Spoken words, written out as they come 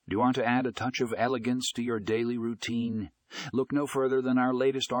Do you want to add a touch of elegance to your daily routine? Look no further than our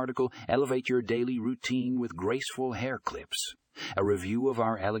latest article, Elevate Your Daily Routine with Graceful Hair Clips, a review of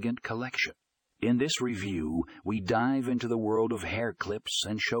our elegant collection. In this review, we dive into the world of hair clips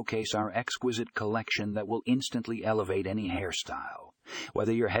and showcase our exquisite collection that will instantly elevate any hairstyle.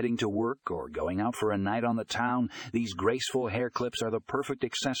 Whether you're heading to work or going out for a night on the town, these graceful hair clips are the perfect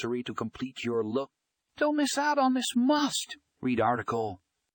accessory to complete your look. Don't miss out on this must-read article.